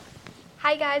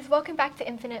Hi guys, welcome back to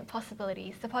Infinite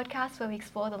Possibilities, the podcast where we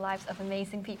explore the lives of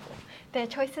amazing people, their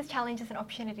choices, challenges and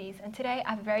opportunities. And today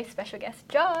I have a very special guest,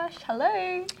 Josh.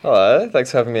 Hello. Hello, thanks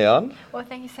for having me on. Well,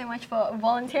 thank you so much for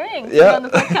volunteering to be on the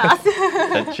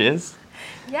podcast. Cheers.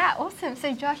 Yeah, awesome.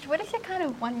 So Josh, what is your kind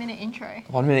of 1 minute intro?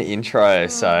 1 minute intro.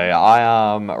 So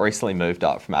I recently moved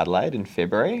up from Adelaide in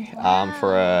February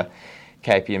for a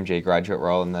KPMG graduate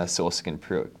role in the sourcing and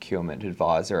procurement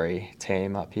advisory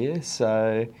team up here.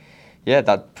 So yeah,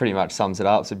 that pretty much sums it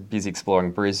up. So busy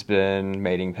exploring Brisbane,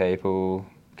 meeting people,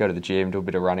 go to the gym, do a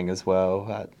bit of running as well.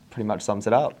 That pretty much sums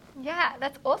it up. Yeah,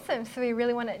 that's awesome. So we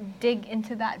really want to dig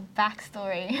into that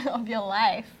backstory of your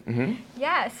life. Mm-hmm.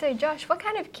 Yeah, so Josh, what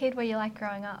kind of kid were you like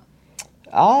growing up?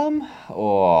 I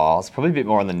was probably a bit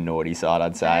more on the naughty side,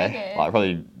 I'd say. Like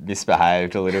probably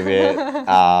misbehaved a little bit.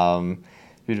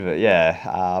 Bit of it,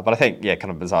 yeah. But I think, kind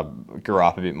of as I grew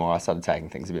up a bit more, I started taking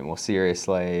things a bit more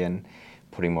seriously and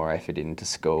putting more effort into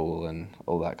school and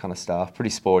all that kind of stuff. Pretty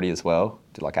sporty as well.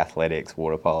 Did like athletics,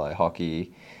 water polo,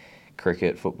 hockey,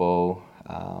 cricket, football.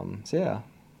 So yeah.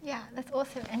 Yeah, that's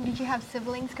awesome. And did you have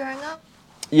siblings growing up?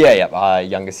 Yeah. My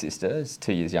younger sister is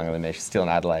 2 years younger than me. She's still in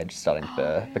Adelaide, just starting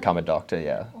to become a doctor,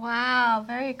 yeah. Wow,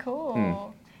 very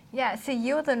cool. Yeah, so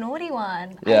you were the naughty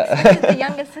one. Yeah. I expected the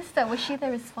younger sister. Was she the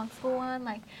responsible one?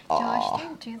 Like, Josh,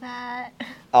 don't do that.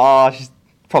 She's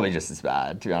probably just as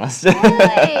bad, to be honest.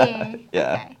 Really?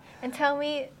 Yeah. Okay. And tell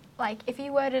me, like, if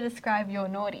you were to describe your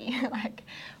naughty, like,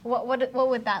 what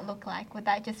would that look like? Would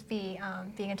that just be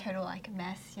being a total, like,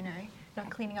 mess, you know, not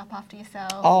cleaning up after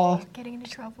yourself, getting into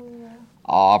trouble?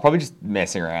 Probably just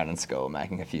messing around in school,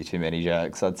 making a few too many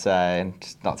jokes, I'd say, and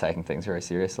just not taking things very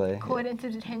seriously. Caught into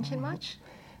detention much?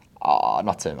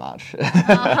 Not too much.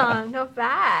 Not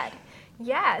bad.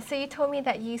 Yeah, so you told me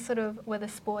that you sort of were the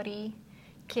sporty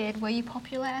kid. Were you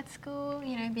popular at school?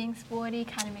 You know, being sporty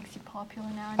kind of makes you popular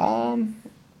nowadays.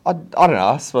 I don't know.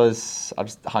 I suppose I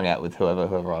just hung out with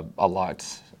whoever I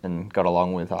liked and got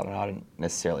along with. I don't know. I didn't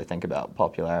necessarily think about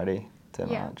popularity too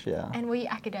much. Yeah. And were you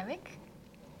academic?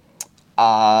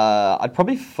 I'd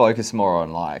probably focus more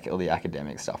on like all the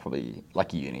academic stuff, probably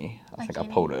like uni. I think uni?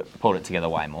 I pulled it together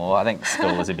way more. I think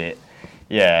school was a bit,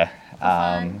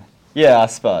 Fun. Yeah, I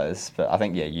suppose. But I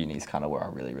think, uni's kind of where I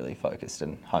really, really focused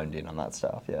and honed in on that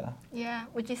stuff, yeah. Yeah.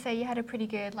 Would you say you had a pretty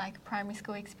good, like, primary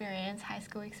school experience, high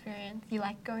school experience? You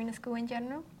like going to school in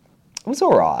general? It was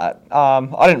all right.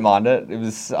 I didn't mind it. It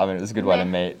was a good way to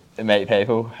meet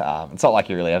people. It's not like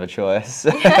you really have a choice.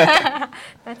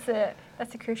 That's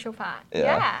a crucial part.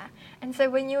 Yeah. And so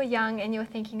when you were young and you were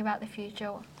thinking about the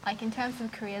future, like in terms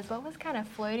of careers, what was kind of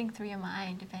floating through your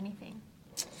mind, if anything?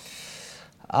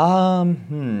 I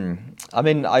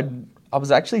mean, I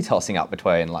was actually tossing up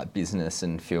between like business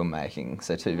and filmmaking,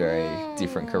 so two very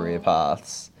different career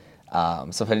paths.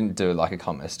 So if I didn't do like a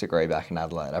commerce degree back in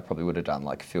Adelaide, I probably would have done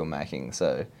like filmmaking.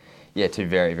 So yeah, two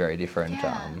very, very different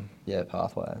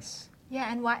pathways.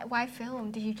 Yeah, and why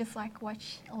film? Did you just like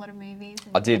watch a lot of movies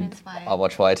and I did. get inspired? I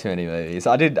watched way too many movies.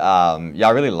 I did. I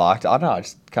really liked it. I don't know. I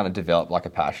just kind of developed like a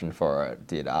passion for it.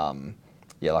 Did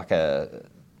like a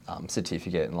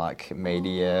certificate in like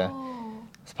media.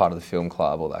 As part of the film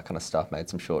club, all that kind of stuff. Made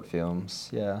some short films.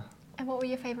 Yeah. And what were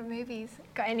your favourite movies?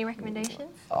 Got any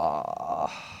recommendations? I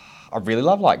really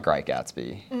love like Great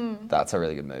Gatsby. That's a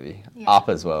really good movie. Yeah. Up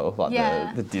as well,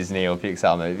 like the Disney or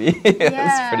Pixar movie.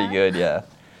 It's pretty good. Yeah.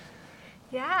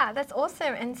 Yeah, that's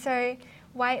awesome. And so,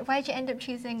 why'd you end up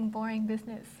choosing boring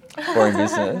business? Boring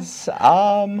business.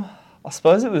 I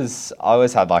suppose it was. I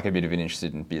always had like a bit of an interest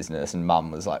in business, and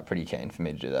Mum was like pretty keen for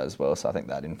me to do that as well. So I think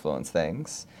that influenced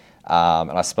things.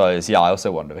 And I suppose, I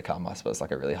also wanted to become,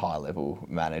 like a really high level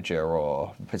manager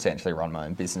or potentially run my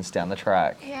own business down the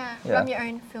track. Yeah. Run your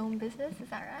own film business, is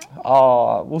that right?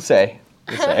 Oh, we'll see.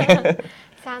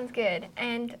 Sounds good.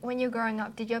 And when you were growing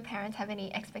up, did your parents have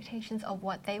any expectations of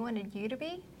what they wanted you to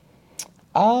be?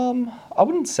 I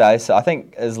wouldn't say so. I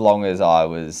think as long as I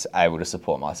was able to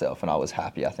support myself and I was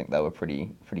happy, I think they were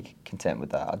pretty content with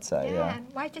that, I'd say, yeah.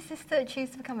 Why'd your sister choose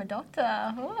to become a doctor?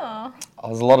 Oh.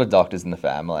 There's a lot of doctors in the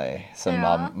family. So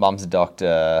mum's a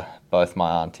doctor, both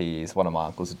my aunties, one of my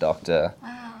uncles a doctor.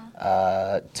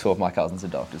 Wow. Two of my cousins are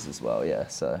doctors as well, yeah,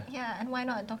 so. Yeah, and why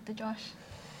not Dr. Josh?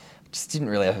 Just didn't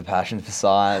really have a passion for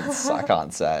science. I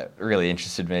can't say it really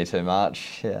interested me too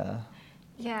much, yeah.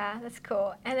 Yeah, that's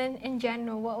cool. And then in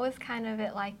general, what was kind of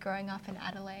it like growing up in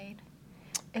Adelaide?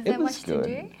 Is there much to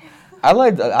do?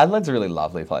 Adelaide's a really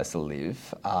lovely place to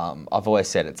live. I've always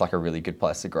said it's like a really good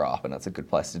place to grow up and it's a good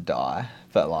place to die.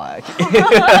 But like,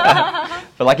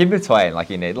 in between, like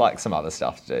you need like some other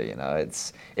stuff to do. You know,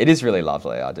 it is really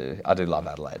lovely. I do love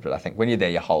Adelaide. But I think when you're there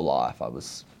your whole life, I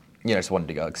was, just wanted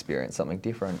to go experience something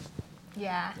different.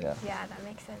 Yeah, that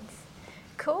makes sense.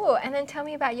 Cool. And then tell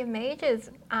me about your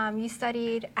majors. You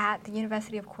studied at the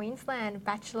University of Queensland,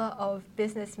 Bachelor of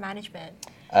Business Management.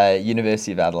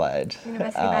 University of Adelaide.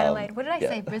 University of Adelaide. What did I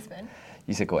say? Brisbane?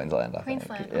 You said Queensland, I think.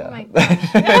 Queensland. Yeah. Oh my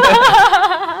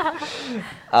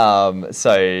gosh.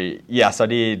 So I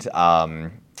did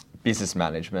business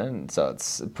management. So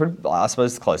it's pretty, I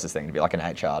suppose, the closest thing to be like an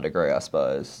HR degree, I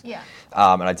suppose. Yeah.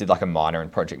 And I did like a minor in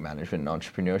project management and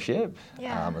entrepreneurship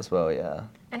as well, yeah.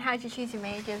 And how did you choose your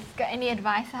majors? Got any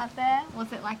advice out there?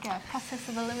 Was it like a process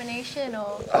of elimination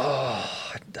or?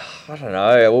 Oh, I don't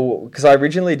know. Well, because I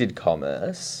originally did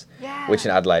commerce, which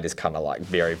in Adelaide is kind of like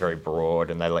very, very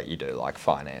broad, and they let you do like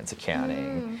finance,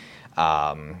 accounting,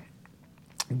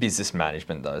 business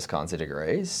management, those kinds of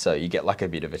degrees. So you get like a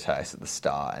bit of a taste at the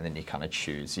start, and then you kind of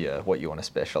choose what you want to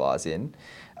specialise in.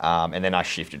 And then I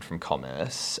shifted from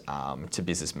commerce to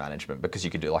business management because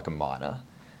you could do like a minor.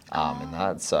 In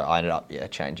that, so I ended up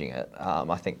changing it.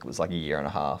 I think it was like a year and a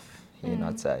half in,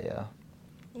 I'd say,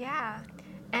 Yeah,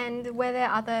 and were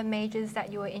there other majors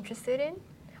that you were interested in?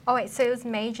 Oh wait, so it was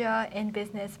major in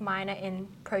business, minor in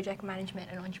project management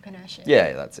and entrepreneurship.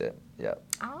 Yeah, that's it. Yeah.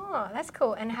 Oh, that's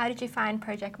cool. And how did you find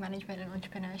project management and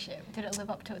entrepreneurship? Did it live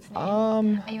up to its name? Are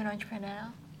you an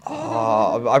entrepreneur?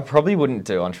 I probably wouldn't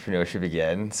do entrepreneurship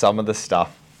again. Some of the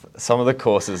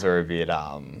courses are a bit,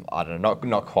 I don't know,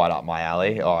 not quite up my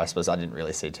alley, or I suppose I didn't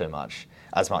really see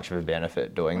as much of a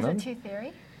benefit doing them. Was it too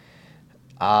theory?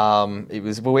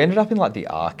 We ended up in like the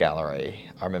art gallery,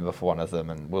 I remember, for one of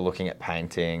them, and we're looking at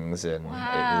paintings, and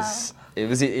it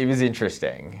was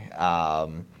interesting.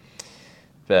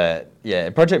 But yeah,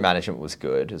 project management was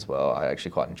good as well. I actually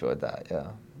quite enjoyed that,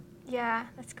 Yeah,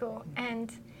 that's cool.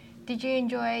 And did you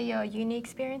enjoy your uni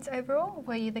experience overall?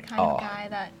 Were you the kind of guy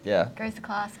that goes to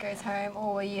class, goes home,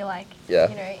 or were you like,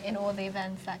 in all the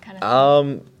events, that kind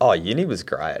of thing? Uni was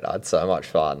great. I had so much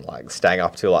fun, like staying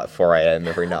up till like 4 a.m.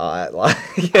 every night. Like,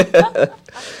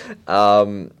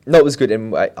 no, it was good.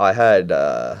 And I had,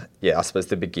 I suppose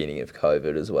the beginning of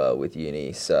COVID as well with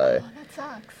uni. So that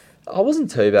sucks. I wasn't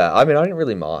too bad. I mean, I didn't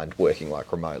really mind working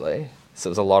like remotely. So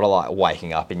it was a lot of like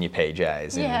waking up in your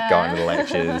PJs and going to the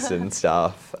lectures and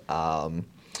stuff. So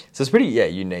it's pretty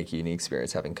unique uni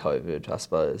experience having COVID, I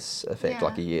suppose, affect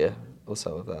like a year or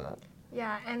so of that.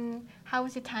 Yeah, and how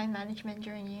was your time management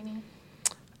during uni?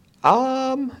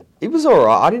 It was all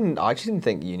right. I actually didn't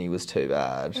think uni was too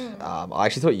bad. I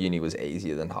actually thought uni was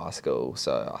easier than high school,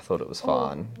 so I thought it was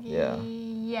fun. Yeah,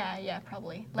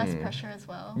 probably. Less pressure as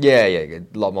well. Yeah, a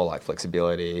lot more like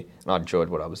flexibility, and I enjoyed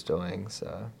what I was doing,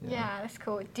 so. Yeah, that's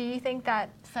cool. Do you think that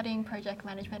studying project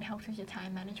management helps with your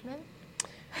time management?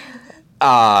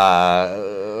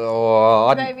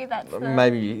 Maybe that's I don't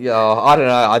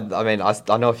know. I mean,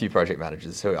 I know a few project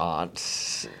managers who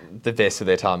aren't the best with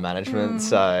their time management,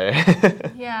 so.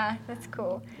 Yeah, that's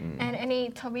cool. And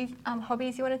any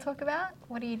hobbies you want to talk about?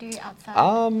 What do you do outside?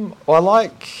 Well, I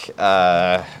like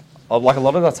a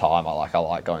lot of the time, I like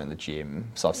going to the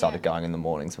gym, so I've started going in the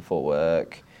mornings before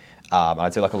work. I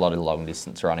do like a lot of long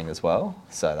distance running as well,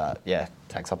 so that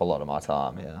takes up a lot of my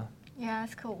time. Yeah,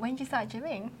 that's cool. When did you start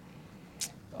gymming?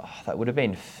 That would have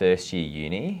been first year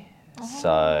uni,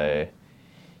 so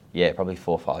probably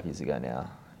 4 or 5 years ago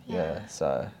now.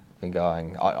 So I've been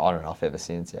going on and off ever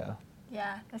since. Yeah,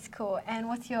 that's cool. And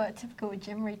what's your typical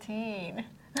gym routine?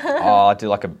 I do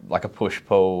like a push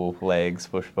pull, legs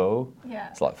push pull. Yeah.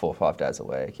 It's like 4 or 5 days a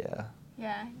week.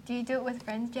 Yeah. Do you do it with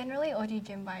friends generally, or do you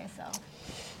gym by yourself?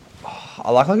 I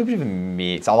like a bit of a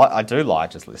mix. I do like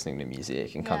just listening to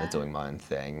music and kind of doing my own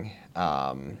thing.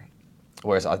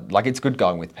 Whereas it's good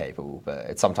going with people, but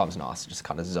it's sometimes nice to just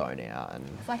kind of zone out and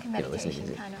it's like a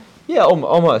meditation kind of. Yeah,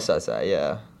 almost I'd say.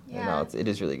 Yeah. No, it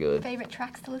is really good. Favorite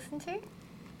tracks to listen to?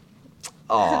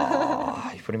 Oh,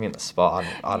 you're putting me on the spot.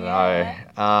 I don't know.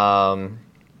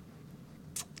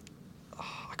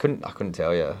 I couldn't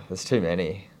tell you. There's too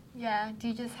many. Yeah. Do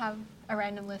you just have a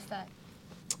random list that?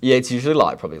 Yeah, it's usually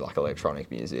probably electronic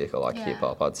music or hip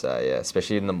hop. I'd say. Yeah,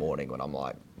 especially in the morning when I'm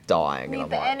dying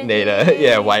and I'm need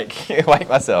to wake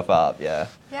myself up. Yeah.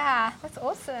 Yeah, that's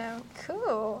awesome.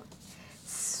 Cool.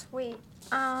 Sweet.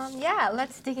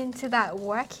 Let's dig into that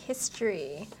work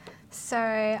history.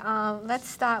 So let's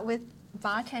start with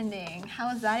bartending.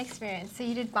 How was that experience? So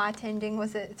you did bartending,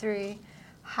 was it through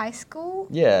high school?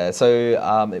 Yeah,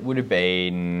 so it would have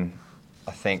been,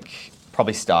 I think,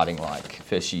 probably starting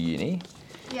first year uni.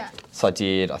 Yeah. So I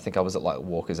think I was at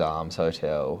Walker's Arms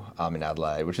Hotel in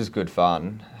Adelaide, which was good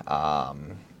fun.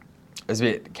 It was a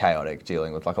bit chaotic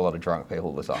dealing with like a lot of drunk people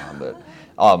all the time, but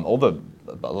a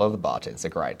lot of the bartenders are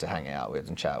great to hang out with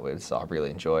and chat with, so I really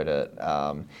enjoyed it.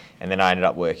 And then I ended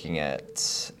up working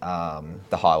at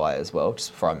the Highway as well,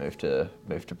 just before I moved to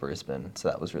Brisbane. So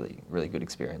that was really good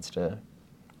experience too.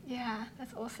 Yeah,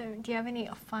 that's awesome. Do you have any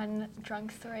fun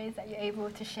drunk stories that you're able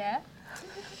to share?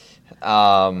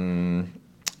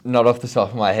 Not off the top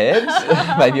of my head,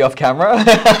 maybe off camera.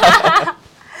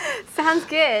 Sounds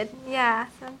good. Yeah,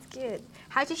 sounds good.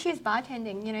 How'd you choose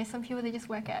bartending? You know, some people, they just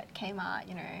work at Kmart,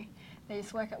 you know, they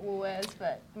just work at Woolworths,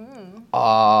 but...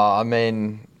 I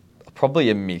mean, probably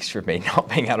a mixture of me not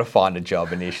being able to find a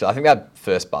job initially. I think that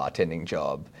first bartending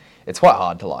job, it's quite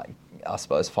hard to like, I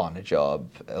suppose, find a job,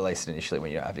 at least initially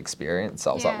when you don't have experience.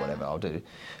 So I was like, whatever, I'll do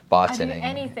bartending.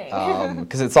 I'll do anything.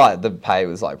 Because it's like, the pay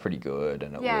was like pretty good,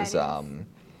 and it was,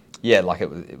 like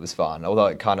it was fun. Although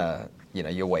it kind of, you know,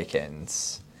 your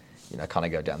weekends, you know, kind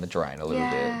of go down the drain a little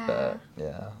bit, but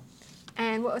yeah.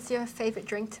 And what was your favourite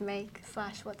drink to make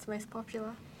 / what's most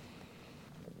popular?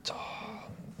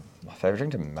 My favourite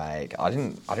drink to make, I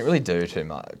didn't really do too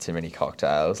many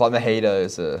cocktails. Like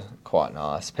mojitos are quite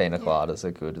nice, pina coladas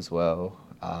are good as well.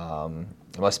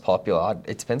 The most popular,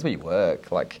 it depends where you work.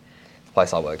 Like the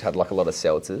place I worked had like a lot of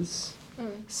seltzers,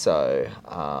 so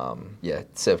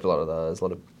served a lot of those. A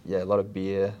lot of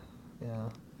beer. Yeah,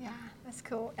 that's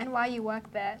cool. And while you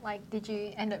worked there, like, did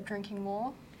you end up drinking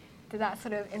more? Did that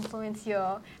sort of influence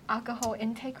your alcohol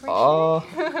intake ratio?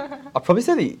 I'd probably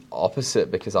say the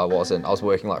opposite, because I was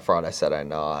working like Friday, Saturday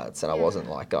nights, and I wasn't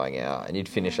like going out, and you'd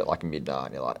finish at like midnight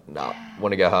and you're like, nah,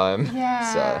 want to go home.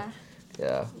 Yeah. So,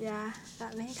 yeah. Yeah,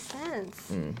 that makes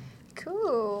sense.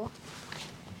 Cool.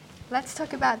 Let's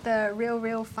talk about the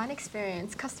real fun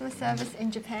experience, customer service in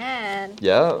Japan.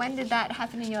 Yeah. When did that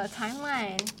happen in your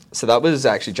timeline? So that was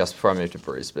actually just before I moved to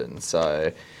Brisbane.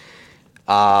 So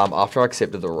after I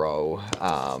accepted the role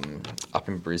up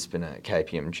in Brisbane at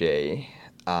KPMG,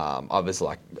 I was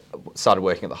like, started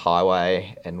working at the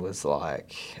Highway, and was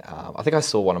like, I think I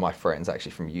saw one of my friends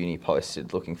actually from uni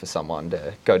posted looking for someone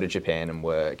to go to Japan and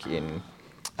work in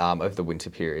over the winter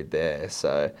period there.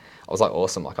 So I was like,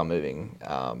 awesome, like I'm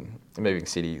moving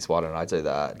cities, why don't I do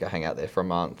that? Go hang out there for a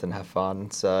month and have fun.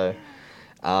 So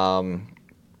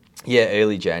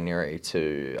early January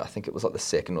to, I think it was like the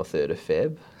 2nd or 3rd of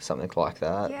Feb, something like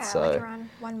that. Yeah, so, like around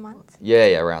 1 month.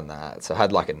 Yeah, around that. So I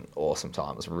had like an awesome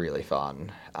time. It was really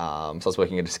fun. So I was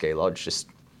working at a ski lodge, just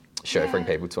chauffeuring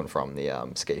people to and from the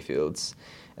ski fields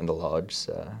and the lodge.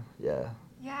 So yeah.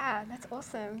 Yeah, that's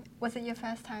awesome. Was it your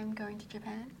first time going to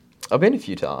Japan? I've been a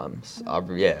few times.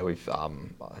 We've a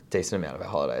decent amount of our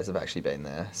holidays have actually been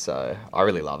there. So I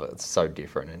really love it. It's so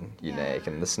different and unique,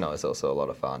 and the snow is also a lot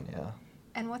of fun. Yeah.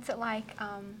 And what's it like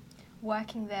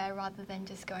working there rather than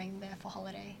just going there for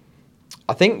holiday?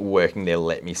 I think working there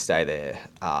let me stay there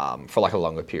for like a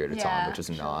longer period of time, which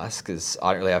was nice, because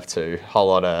I don't really have a whole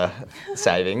lot of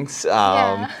savings.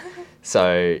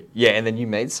 So, and then you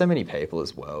meet so many people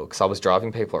as well, because I was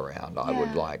driving people around. I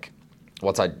would like,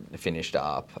 once I finished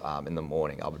up in the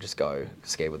morning, I would just go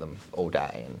ski with them all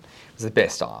day, and it was the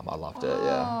best time. I loved it,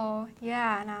 Oh,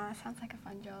 yeah, no, it sounds like a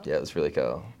fun job. Yeah, it was really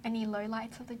cool. Any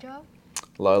lowlights of the job?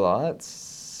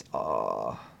 Lowlights?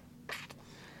 I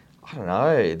don't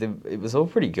know. It was all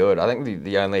pretty good. I think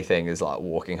the only thing is like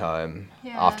walking home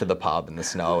after the pub in the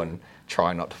snow and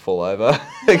trying not to fall over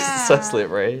because it's so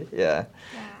slippery. Yeah.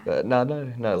 But no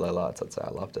lowlights, I'd say. I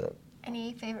loved it.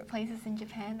 Any favourite places in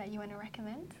Japan that you want to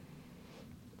recommend?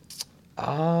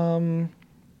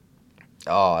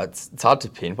 It's hard to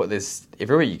pinpoint.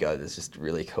 Everywhere you go, there's just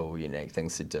really cool, unique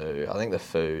things to do. I think the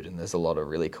food, and there's a lot of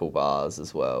really cool bars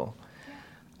as well.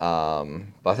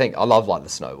 But I think I love like the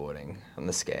snowboarding and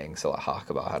the skiing. So like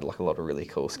Hakuba had like a lot of really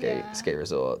cool ski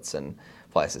resorts and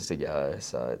places to go.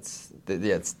 So it's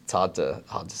hard to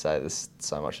say. There's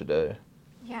so much to do.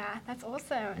 Yeah, that's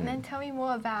awesome. And then tell me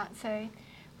more about, so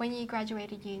when you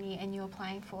graduated uni and you were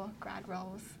applying for grad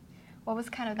roles, what was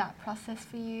kind of that process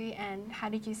for you, and how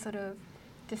did you sort of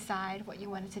decide what you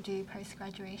wanted to do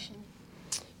post-graduation?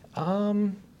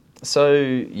 It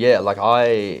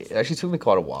actually took me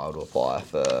quite a while to apply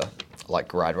for like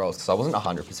grad roles, because I wasn't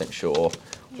 100% sure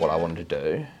what I wanted to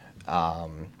do.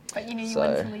 But you knew you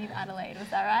wanted to leave Adelaide, was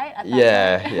that right? I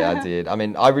did. I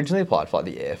mean, I originally applied for like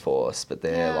the Air Force, but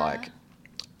they're like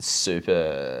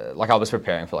super, like I was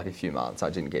preparing for like a few months.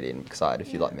 I didn't get in because I had a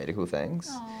few like medical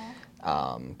things.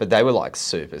 But they were like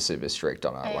super strict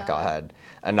on it. Like I had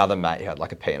another mate who had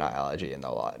like a peanut allergy, and they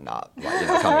were like, nah, like,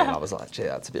 coming in. I was like, gee,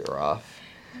 that's a bit rough.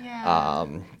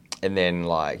 And then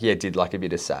did like a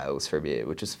bit of sales for a bit,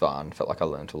 which was fun. Felt like I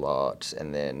learned a lot.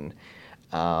 And then,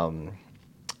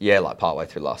 yeah, like partway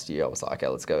through last year, I was like, okay,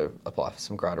 let's go apply for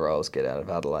some grad roles, get out of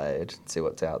Adelaide, see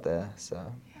what's out there. So,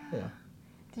 yeah.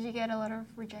 Did you get a lot of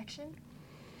rejection?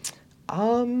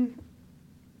 I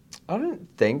don't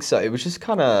think so. It was just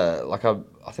kind of like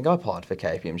I think I applied for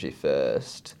KPMG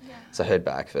first, so I heard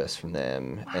back first from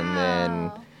them, and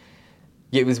then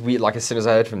it was weird. Like as soon as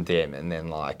I heard from them, and then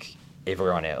like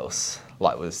everyone else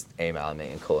like was emailing me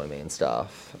and calling me and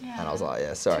stuff, and I was like,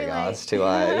 yeah, sorry guys, too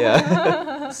late.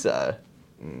 Yeah. So.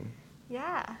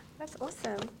 Yeah, that's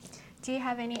awesome. Do you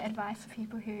have any advice for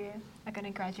people who are going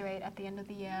to graduate at the end of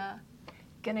the year,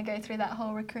 going to go through that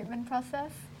whole recruitment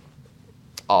process?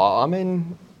 Oh, I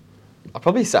mean, I'd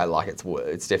probably say like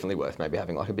it's definitely worth maybe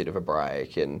having like a bit of a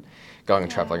break and going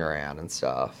and travelling around and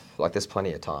stuff. Like there's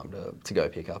plenty of time to go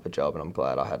pick up a job, and I'm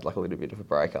glad I had like a little bit of a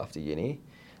break after uni.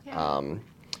 Yeah.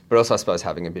 But also I suppose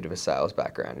having a bit of a sales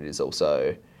background, it is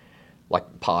also like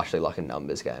partially like a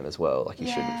numbers game as well. Like you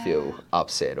shouldn't feel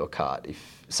upset or cut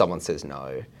if someone says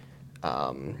no.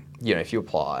 You know, if you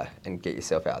apply and get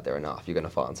yourself out there enough, you're going to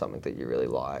find something that you really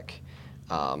like.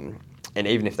 And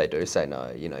even if they do say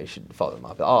no, you know, you should follow them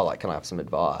up. Oh, like, can I have some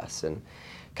advice? And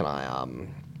can I,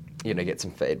 you know, get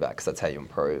some feedback? Because that's how you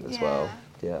improve as well.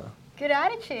 Yeah. Good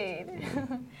attitude.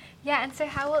 Yeah, and so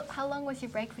how long was your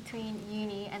break between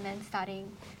uni and then starting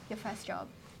your first job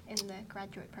in the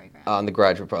graduate program? In the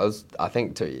graduate program, I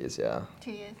think 2 years,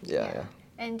 2 years? Yeah.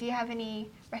 And do you have any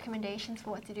recommendations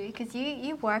for what to do? Because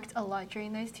you worked a lot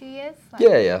during those 2 years. Like,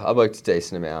 yeah, I worked a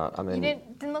decent amount. I mean, you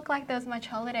didn't look like there was much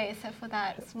holiday except for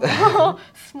that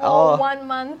small 1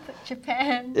 month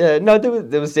Japan. Yeah, no,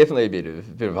 there was definitely a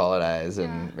bit of holidays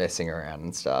and messing around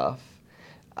and stuff.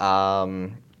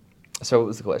 So what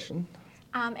was the question?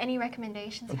 Any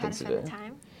recommendations for how to spend the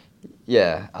time?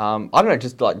 Yeah, I don't know,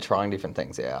 just like trying different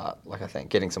things out. Like I think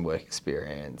getting some work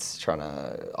experience, trying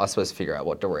to, I suppose, figure out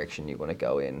what direction you want to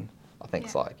go in. I think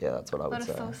it's like, that's what I would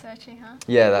say. A lot of soul searching, huh?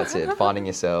 Yeah, that's it. Finding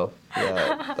yourself.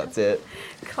 Yeah, that's it.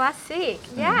 Classic.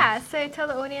 Yeah. So tell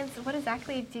the audience, what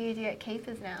exactly do you do at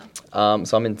KPMG now?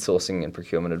 So I'm in sourcing and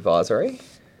procurement advisory.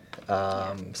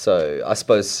 So I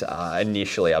suppose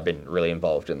initially I've been really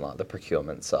involved in like the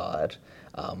procurement side,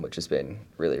 which has been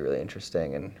really, really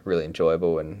interesting and really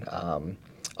enjoyable. And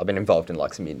I've been involved in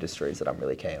like some industries that I'm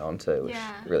really keen on too, which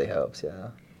really helps. Yeah.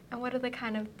 And what are the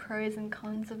kind of pros and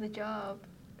cons of the job?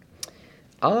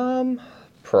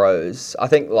 Pros. I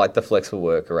think like the flexible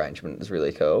work arrangement is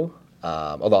really cool.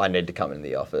 Although I need to come into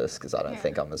the office because I don't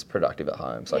think I'm as productive at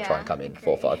home, so I try and come in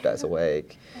 4 or 5 days a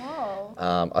week. Whoa.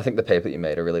 I think the people that you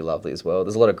meet are really lovely as well.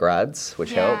 There's a lot of grads,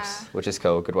 which helps, which is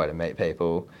cool. Good way to meet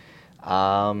people.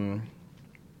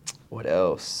 What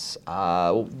else?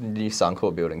 New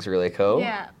Suncorp building's really cool.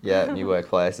 Yeah, new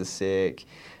workplace is sick.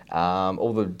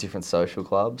 All the different social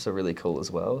clubs are really cool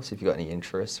as well. So if you've got any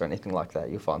interests or anything like that,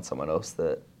 you'll find someone else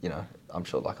that, you know, I'm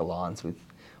sure like aligns with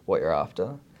what you're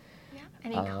after. Yeah.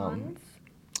 Any cons?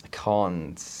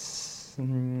 Cons?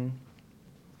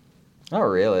 Not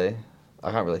really.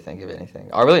 I can't really think of anything.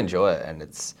 I really enjoy it, and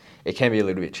it can be a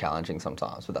little bit challenging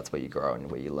sometimes, but that's where you grow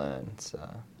and where you learn. So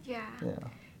yeah.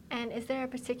 And is there a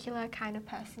particular kind of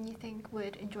person you think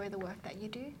would enjoy the work that you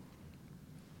do?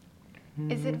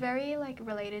 Is it very like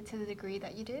related to the degree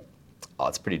that you did? Oh,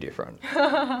 it's pretty different.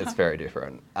 It's very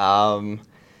different. I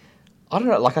don't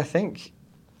know. Like I think,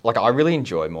 like I really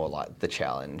enjoy more like the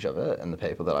challenge of it and the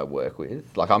people that I work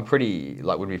with. Like I'm pretty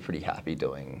would be pretty happy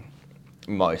doing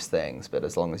most things, but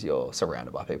as long as you're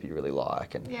surrounded by people you really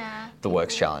like and the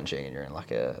work's challenging and you're in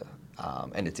like a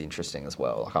and it's interesting as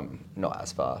well. Like I'm not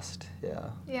as fast.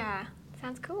 Yeah.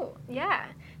 Sounds cool. Yeah.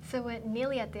 So we're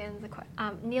nearly at the end of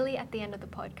the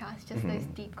podcast. Just those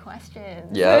deep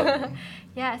questions. Yeah.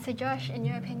 Yeah. So Josh, in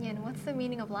your opinion, what's the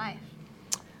meaning of life?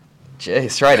 Gee,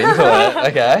 straight into it.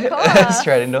 Okay.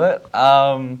 Straight into it.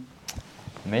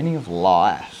 Meaning of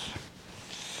life.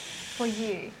 For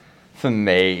you. For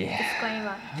me.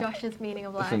 Disclaimer. Josh's meaning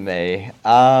of life. For me.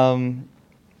 I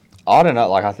don't know.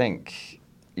 Like I think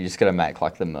you just got to make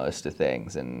like the most of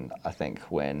things, and I think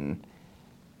when,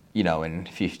 you know, in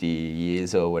 50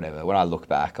 years or whatever, when I look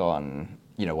back on,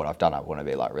 you know, what I've done, I want to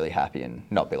be like really happy and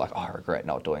not be like, oh, I regret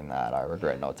not doing that. I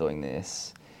regret not doing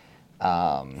this.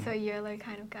 So YOLO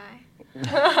kind of guy.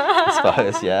 I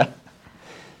suppose, yeah.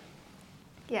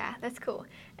 Yeah, that's cool.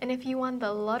 And if you won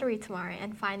the lottery tomorrow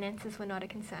and finances were not a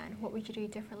concern, what would you do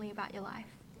differently about your life?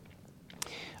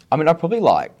 I mean, I'd probably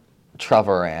like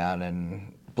travel around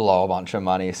and blow a bunch of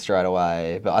money straight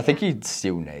away, but I think you'd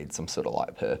still need some sort of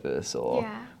like purpose or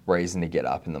reason to get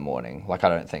up in the morning. Like I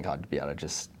don't think I'd be able to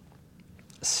just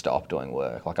stop doing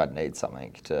work. Like I'd need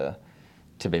something to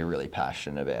be really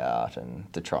passionate about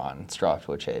and to try and strive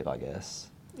to achieve, I guess.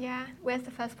 Yeah. Where's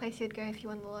the first place you'd go if you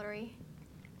won the lottery?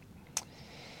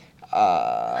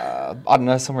 I don't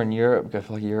know, somewhere in Europe. Go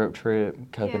for like a Europe trip,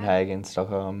 Copenhagen,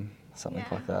 Stockholm, something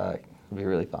like that. It'd be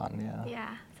really fun, yeah.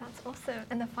 Yeah, sounds awesome.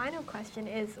 And the final question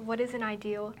is, what is an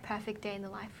ideal, perfect day in the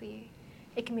life for you?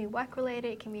 It can be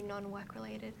work-related, it can be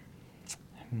non-work-related.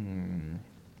 I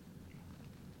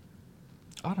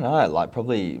don't know, like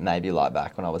probably maybe like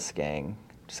back when I was skiing,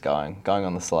 just going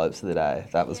on the slopes of the day.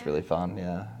 That was really fun,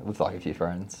 yeah, with like a few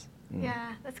friends.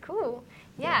 Yeah, that's cool.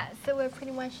 Yeah, so we're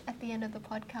pretty much at the end of the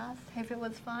podcast. Hope it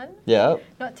was fun. Yeah.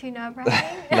 Not too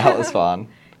nerve-wracking. That was fun.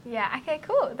 Yeah, okay,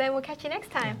 cool. Then we'll catch you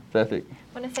next time. Perfect.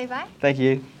 Want to say bye? Thank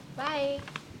you. Bye.